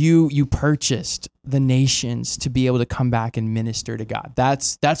know, you purchased the nations to be able to come back and minister to God.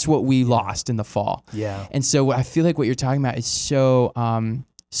 That's what we lost in the fall. Yeah. And so I feel like what you're talking about is so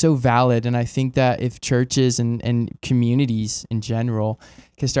valid. And I think that if churches and communities in general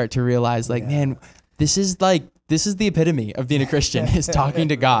can start to realize like, man, this is the epitome of being a Christian is talking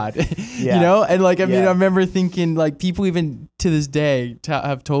to God, you know? And like, I mean, I remember thinking like people even to this day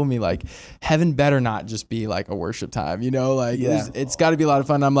have told me like heaven better not just be like a worship time, you know, like it's got to be a lot of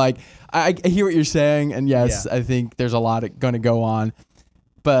fun. I'm like, I hear what you're saying. And yes, I think there's a lot going to go on,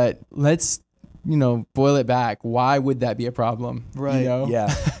 but let's, you know, boil it back. Why would that be a problem? Right. You know?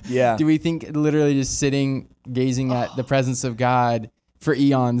 Yeah. Do we think literally just sitting, gazing at the presence of God for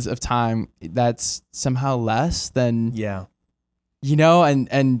eons of time, that's somehow less than, you know,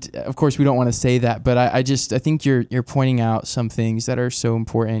 and of course we don't want to say that, but I think you're pointing out some things that are so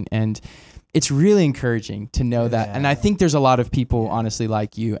important, and it's really encouraging to know that. And I think there's a lot of people honestly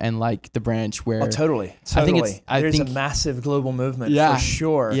like you and like the branch where totally. I think there's a massive global movement for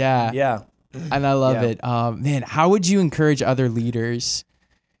sure. Yeah. And I love it. Man, how would you encourage other leaders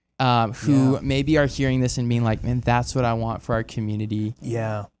who maybe are hearing this and being like, man, that's what I want for our community?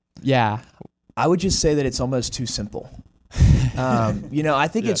 Yeah. I would just say that it's almost too simple. You know, I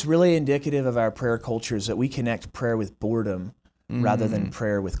think it's really indicative of our prayer cultures that we connect prayer with boredom rather than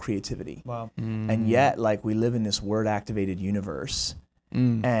prayer with creativity. Wow. And yet, like, we live in this word-activated universe,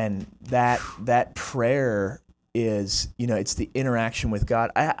 and that prayer is, you know, it's the interaction with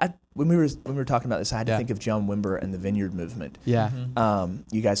God. When we were talking about this, I had to think of John Wimber and the Vineyard Movement. Yeah.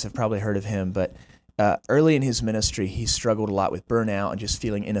 You guys have probably heard of him, but early in his ministry, he struggled a lot with burnout and just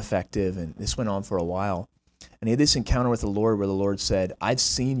feeling ineffective, and this went on for a while. And he had this encounter with the Lord where the Lord said, "I've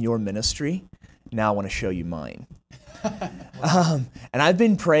seen your ministry, now I want to show you mine." And I've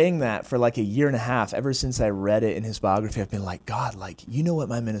been praying that for like a year and a half. Ever since I read it in his biography, I've been like, God, like, you know what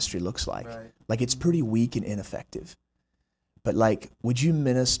my ministry looks like. Right. Like, it's pretty weak and ineffective. But like, would you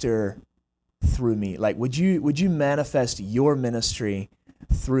minister through me? Like, would you manifest your ministry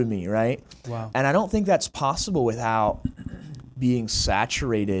through me, right? Wow. And I don't think that's possible without being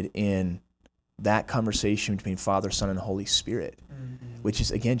saturated in that conversation between Father, Son, and Holy Spirit, which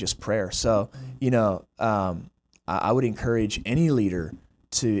is, again, just prayer. So, you know, I would encourage any leader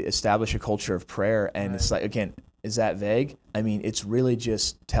to establish a culture of prayer. And it's like, again, is that vague? I mean, it's really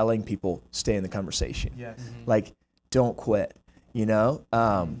just telling people, stay in the conversation. Yes. Like, don't quit, you know?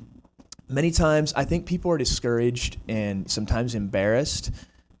 Many times I think people are discouraged and sometimes embarrassed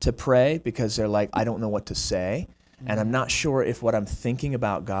to pray because they're like, I don't know what to say. And I'm not sure if what I'm thinking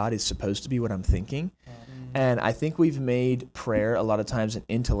about God is supposed to be what I'm thinking. And I think we've made prayer a lot of times an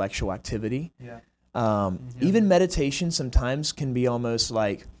intellectual activity. Even meditation sometimes can be almost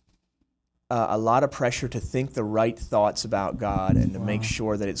like a lot of pressure to think the right thoughts about God and to make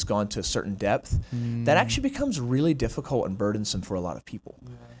sure that it's gone to a certain depth. That actually becomes really difficult and burdensome for a lot of people.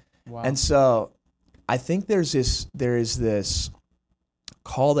 And so I think there is this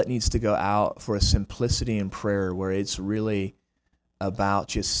call that needs to go out for a simplicity in prayer where it's really about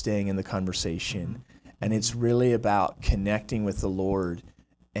just staying in the conversation. And it's really about connecting with the Lord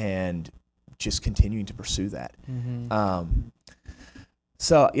and just continuing to pursue that.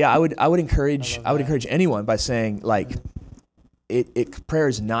 So yeah, I would encourage anyone by saying, like, prayer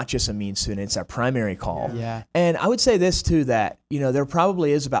is not just a means to, and it's our primary call. Yeah. And I would say this too, that, you know, there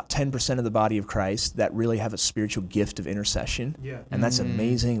probably is about 10% of the body of Christ that really have a spiritual gift of intercession. Yeah. And that's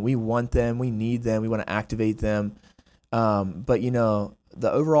amazing. We want them, we need them, we want to activate them. But you know, the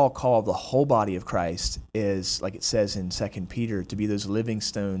overall call of the whole body of Christ is, like it says in 2 Peter, to be those living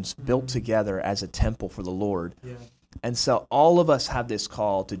stones built together as a temple for the Lord. Yeah. And so all of us have this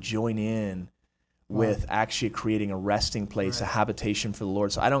call to join in with actually creating a resting place, a habitation for the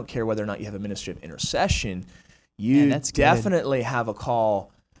Lord. So I don't care whether or not you have a ministry of intercession. You definitely have a call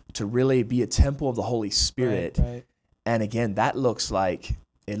to really be a temple of the Holy Spirit. Right. And again, that looks like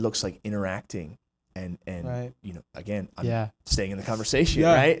interacting and you know, again, I'm staying in the conversation,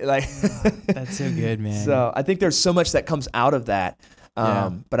 right? Like that's so good, man. So I think there's so much that comes out of that.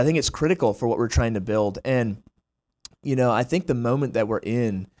 But I think it's critical for what we're trying to build. And you know, I think the moment that we're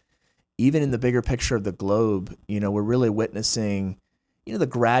in, even in the bigger picture of the globe, you know, we're really witnessing, you know, the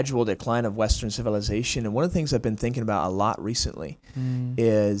gradual decline of Western civilization. And one of the things I've been thinking about a lot recently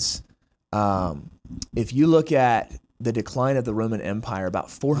is if you look at the decline of the Roman Empire about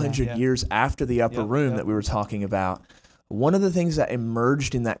 400 years after the Upper Room that we were talking about, one of the things that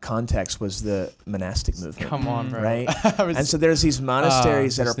emerged in that context was the monastic movement. Come on, bro. Right? And so there's these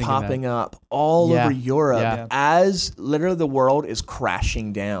monasteries that are popping up all over Europe as literally the world is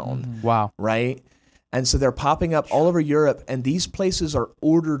crashing down. Wow. Right? And so they're popping up all over Europe, and these places are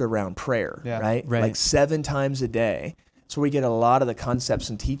ordered around prayer, right? Like 7 times a day. So we get a lot of the concepts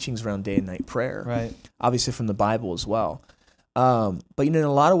and teachings around day and night prayer. Right. Obviously from the Bible as well. But in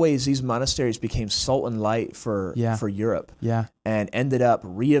a lot of ways, these monasteries became salt and light for Europe. Yeah. And ended up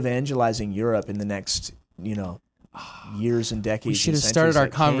re-evangelizing Europe in the next, years and decades. We should have started our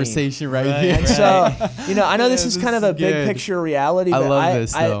conversation right here. And so, I know this is kind of a big picture reality, but I love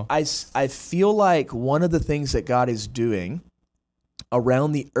this, though. I feel like one of the things that God is doing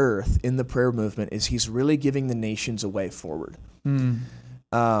around the earth in the prayer movement is he's really giving the nations a way forward.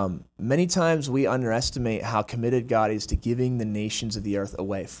 Many times we underestimate how committed God is to giving the nations of the earth a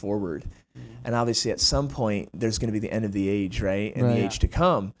way forward. And obviously at some point there's going to be the end of the age, right? And the age to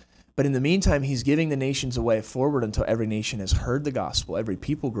come. But in the meantime, he's giving the nations a way forward until every nation has heard the gospel, every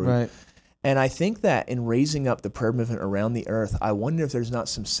people group. Right. And I think that in raising up the prayer movement around the earth, I wonder if there's not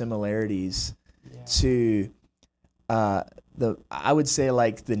some similarities to I would say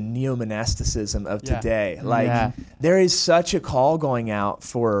like the neo-monasticism of today. There is such a call going out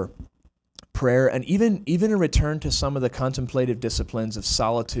for prayer, and even a return to some of the contemplative disciplines of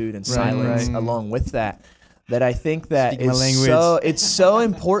solitude and silence along with that I think that it's so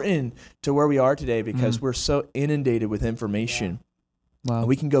important to where we are today because we're so inundated with information. Wow.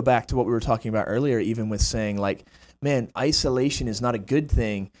 We can go back to what we were talking about earlier, even with saying like, man, isolation is not a good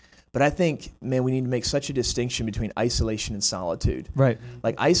thing. But I think, man, we need to make such a distinction between isolation and solitude. Right.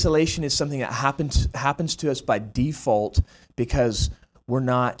 Like isolation is something that happens to us by default because we're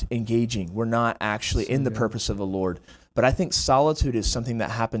not engaging. We're not actually in the purpose of the Lord. But I think solitude is something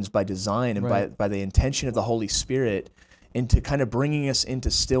that happens by design and by the intention of the Holy Spirit into kind of bringing us into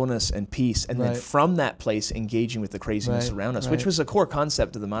stillness and peace. And then from that place, engaging with the craziness around us, which was a core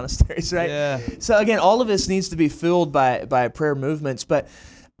concept of the monasteries, right? Yeah. So again, all of this needs to be filled by prayer movements. But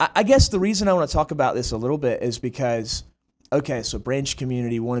I guess the reason I want to talk about this a little bit is because, okay, so Branch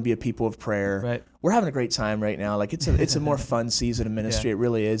community, we want to be a people of prayer. Right. We're having a great time right now. Like it's a more fun season of ministry. It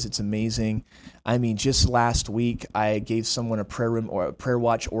really is. It's amazing. I mean, just last week, I gave someone a prayer room or a prayer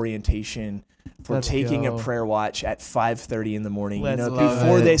watch orientation for taking a prayer watch at 5:30 in the morning.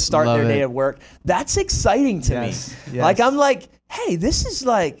 Before they start their day of work. That's exciting to me. Yes. Like I'm like, hey, this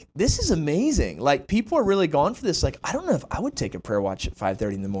is amazing. Like people are really going for this. Like I don't know if I would take a prayer watch at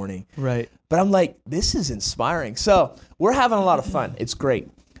 5:30 in the morning. Right. But I'm like, this is inspiring. So we're having a lot of fun. It's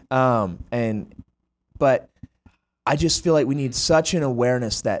great. But I just feel like we need such an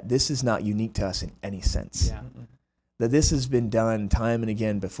awareness that this is not unique to us in any sense. Yeah. That this has been done time and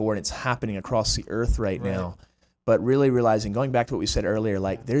again before, and it's happening across the earth right now. But really realizing, going back to what we said earlier,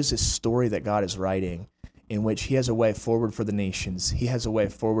 like there's this story that God is writing in which he has a way forward for the nations. He has a way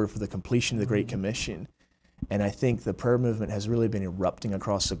forward for the completion of the Great Commission. And I think the prayer movement has really been erupting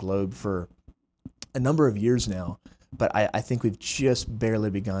across the globe for a number of years now. But I think we've just barely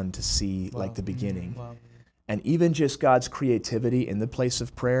begun to see like the beginning. Wow. And even just God's creativity in the place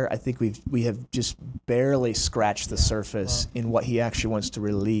of prayer, I think we have just barely scratched the surface in what he actually wants to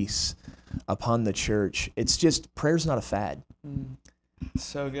release upon the church. It's just, prayer's not a fad.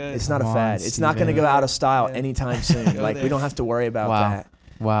 So good. It's not a fad. It's not going to go out of style anytime soon. Like we don't have to worry about that.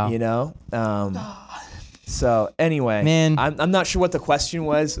 Wow. You know? So anyway, man, I'm not sure what the question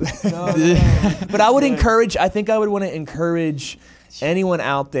was, but I would want to encourage anyone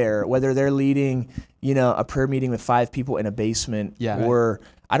out there, whether they're leading, a prayer meeting with 5 people in a basement, or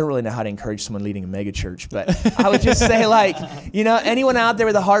I don't really know how to encourage someone leading a mega church, but I would just say anyone out there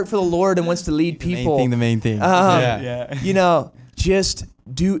with a heart for the Lord and wants to lead people. The main thing. Just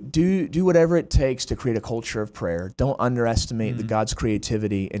do whatever it takes to create a culture of prayer. Don't underestimate the God's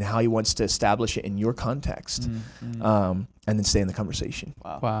creativity and how he wants to establish it in your context. And then stay in the conversation.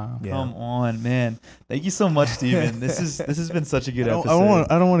 Wow. Yeah. Come on, man. Thank you so much, Stephen. This has been such a good episode.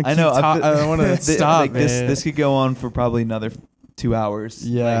 I don't want to I don't want to stop, man. This could go on for probably another 2 hours.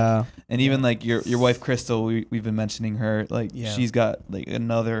 Yeah. And even like your wife Crystal, we've been mentioning her. Like she's got like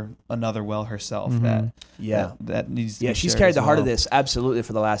another well herself that needs to be she's carried the heart of this absolutely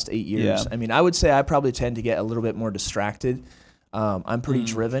for the last 8 years. Yeah. I mean, I would say I probably tend to get a little bit more distracted. I'm pretty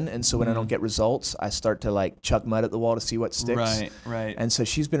driven, and so when I don't get results, I start to like chuck mud at the wall to see what sticks. Right. And so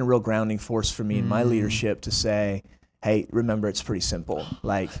she's been a real grounding force for me in my leadership to say, hey, remember, it's pretty simple.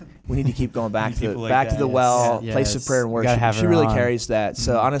 Like, we need to keep going back to the well, place of prayer and worship. She really carries that.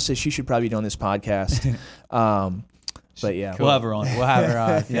 So honestly, she should probably be doing this podcast. But yeah, we'll have her on. We'll have her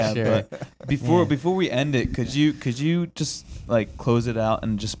on for Yeah, sure. but before we end it, could you just like close it out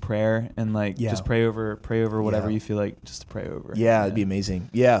and just prayer and like just pray over whatever you feel like just to pray over. Yeah, it'd be amazing.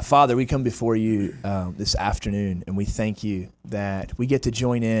 Yeah, Father, we come before you this afternoon, and we thank you that we get to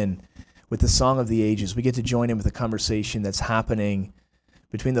join in with the Song of the Ages. We get to join in with the conversation that's happening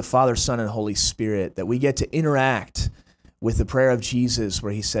between the Father, Son, and Holy Spirit, that we get to interact with the prayer of Jesus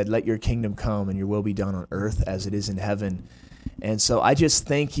where he said, let your kingdom come and your will be done on earth as it is in heaven. And so I just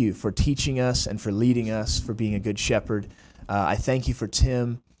thank you for teaching us and for leading us, for being a good shepherd. I thank you for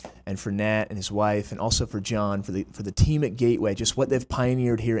Tim and for Nat and his wife, and also for John, for the team at Gateway, just what they've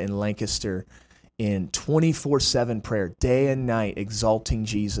pioneered here in Lancaster in 24/7 prayer, day and night, exalting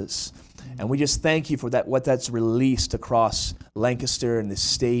Jesus. And we just thank you for that, what that's released across Lancaster and this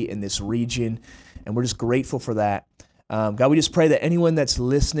state and this region. And we're just grateful for that. God, we just pray that anyone that's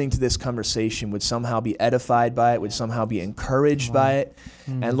listening to this conversation would somehow be edified by it, would somehow be encouraged by it.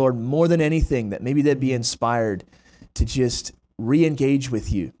 And Lord, more than anything, that maybe they'd be inspired to just re-engage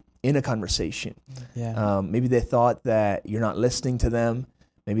with you in a conversation. Maybe they thought that you're not listening to them.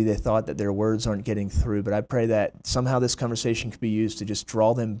 Maybe they thought that their words aren't getting through. But I pray that somehow this conversation could be used to just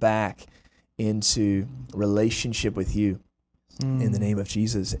draw them back into relationship with you. In the name of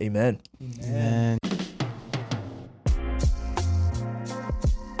Jesus, amen. Amen.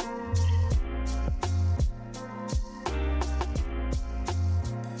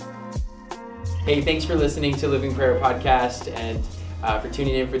 Hey, thanks for listening to Living Prayer Podcast and for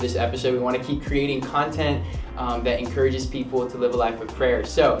tuning in for this episode. We want to keep creating content that encourages people to live a life of prayer.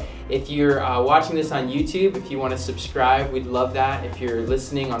 So if you're watching this on YouTube, if you want to subscribe, we'd love that. If you're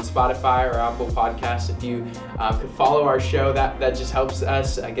listening on Spotify or Apple Podcasts, if you could follow our show, that just helps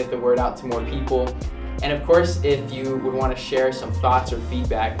us get the word out to more people. And of course, if you would want to share some thoughts or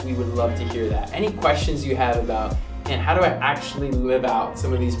feedback, we would love to hear that. Any questions you have about, and how do I actually live out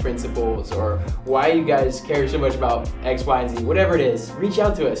some of these principles, or why you guys care so much about X, Y, and Z, whatever it is, reach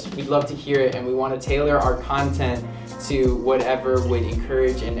out to us. We'd love to hear it, and we want to tailor our content to whatever would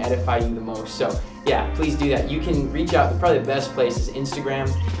encourage and edify you the most. So yeah, please do that. You can reach out. Probably the best place is Instagram.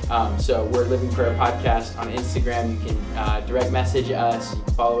 So we're Living Prayer Podcast on Instagram. You can direct message us. You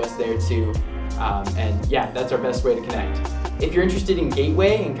can follow us there too. And yeah, that's our best way to connect. If you're interested in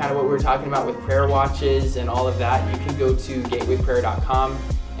Gateway and kind of what we were talking about with prayer watches and all of that, you can go to gatewayprayer.com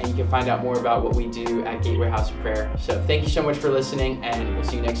and you can find out more about what we do at Gateway House of Prayer. So thank you so much for listening, and we'll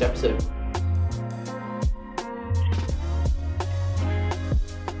see you next episode.